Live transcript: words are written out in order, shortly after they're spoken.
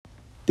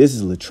This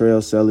is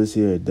Latrell Sellers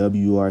here at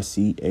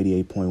WRC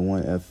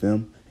 88.1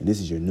 FM, and this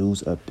is your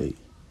news update.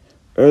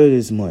 Earlier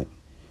this month,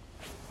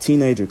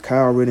 teenager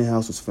Kyle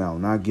Rittenhouse was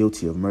found not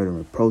guilty of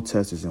murdering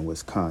protesters in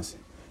Wisconsin.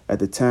 At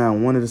the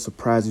time, one of the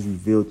surprises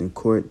revealed in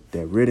court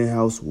that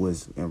Rittenhouse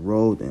was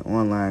enrolled in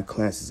online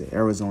classes at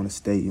Arizona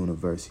State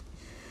University.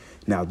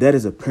 Now, that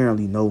is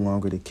apparently no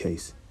longer the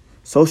case.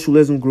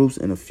 Socialism groups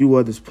and a few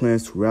others plan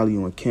to rally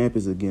on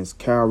campus against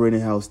Kyle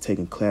Rittenhouse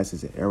taking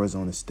classes at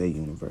Arizona State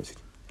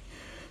University.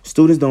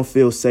 Students don't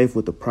feel safe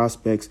with the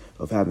prospects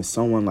of having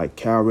someone like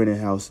Kyle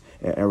Rittenhouse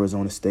at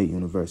Arizona State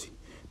University,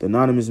 the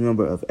anonymous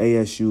member of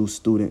ASU's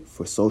Student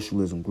for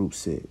Socialism group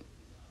said.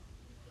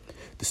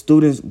 The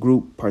students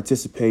group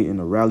participating in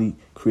the rally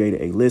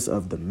created a list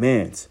of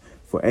demands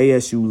for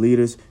ASU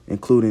leaders,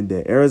 including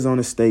that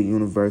Arizona State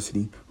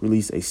University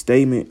release a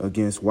statement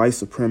against white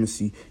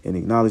supremacy and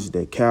acknowledge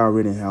that Kyle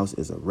Rittenhouse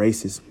is a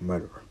racist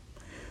murderer.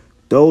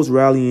 Those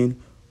rallying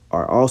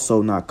are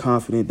also not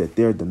confident that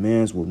their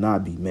demands will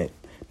not be met.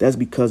 That's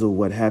because of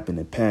what happened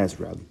in past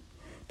rally.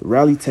 The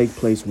rally takes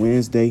place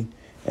Wednesday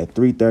at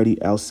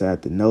 3:30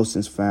 outside the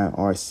Nelson's Fine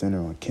Arts Center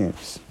on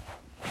campus.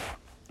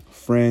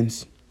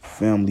 Friends,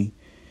 family,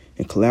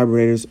 and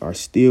collaborators are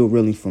still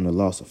reeling from the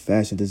loss of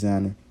fashion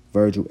designer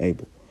Virgil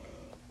Abloh,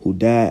 who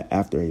died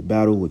after a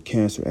battle with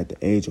cancer at the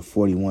age of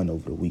 41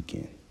 over the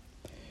weekend.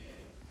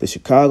 The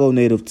Chicago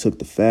native took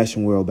the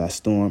fashion world by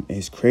storm, and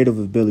his creative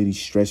ability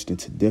stretched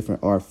into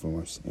different art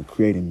forms and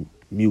creating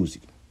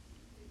music.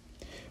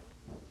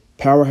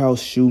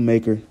 Powerhouse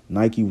shoemaker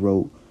Nike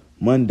wrote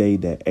Monday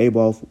that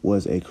Abloh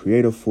was a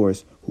creative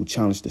force who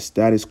challenged the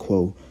status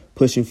quo,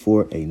 pushing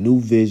for a new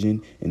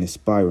vision and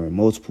inspiring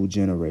multiple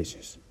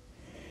generations.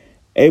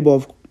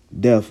 Abloh's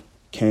death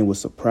came with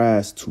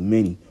surprise to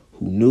many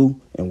who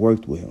knew and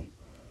worked with him.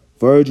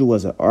 Virgil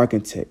was an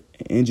architect,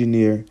 an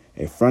engineer,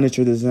 a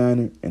furniture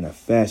designer, and a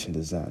fashion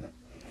designer.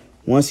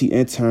 Once he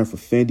interned for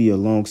Fendi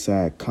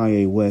alongside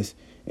Kanye West,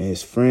 and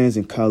his friends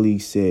and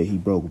colleagues said he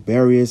broke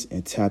barriers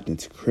and tapped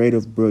into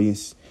creative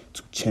brilliance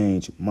to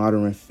change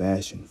modern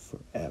fashion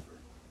forever.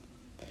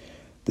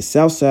 The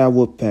Southside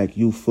Wolfpack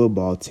youth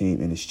football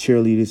team and its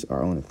cheerleaders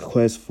are on a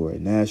quest for a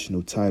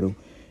national title,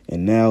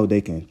 and now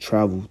they can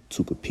travel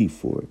to compete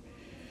for it.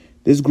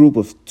 This group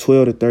of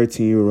 12 to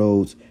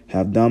 13-year-olds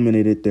have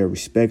dominated their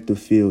respective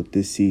field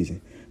this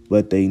season,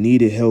 but they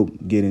needed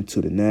help getting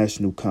to the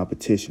national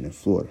competition in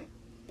Florida.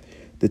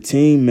 The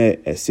team met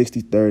at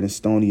 63rd and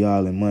Stony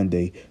Island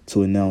Monday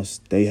to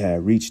announce they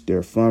had reached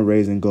their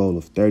fundraising goal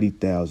of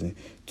 $30,000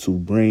 to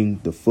bring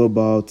the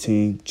football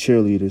team,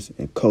 cheerleaders,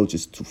 and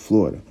coaches to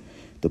Florida.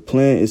 The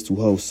plan is to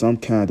host some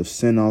kind of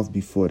send-off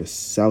before the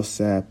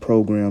Southside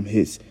program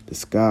hits the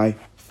sky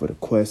for the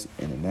quest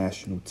and the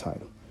national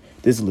title.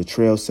 This is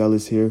Latrell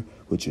Sellers here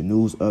with your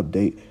news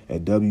update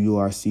at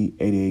WRC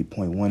 88.1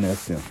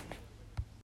 FM.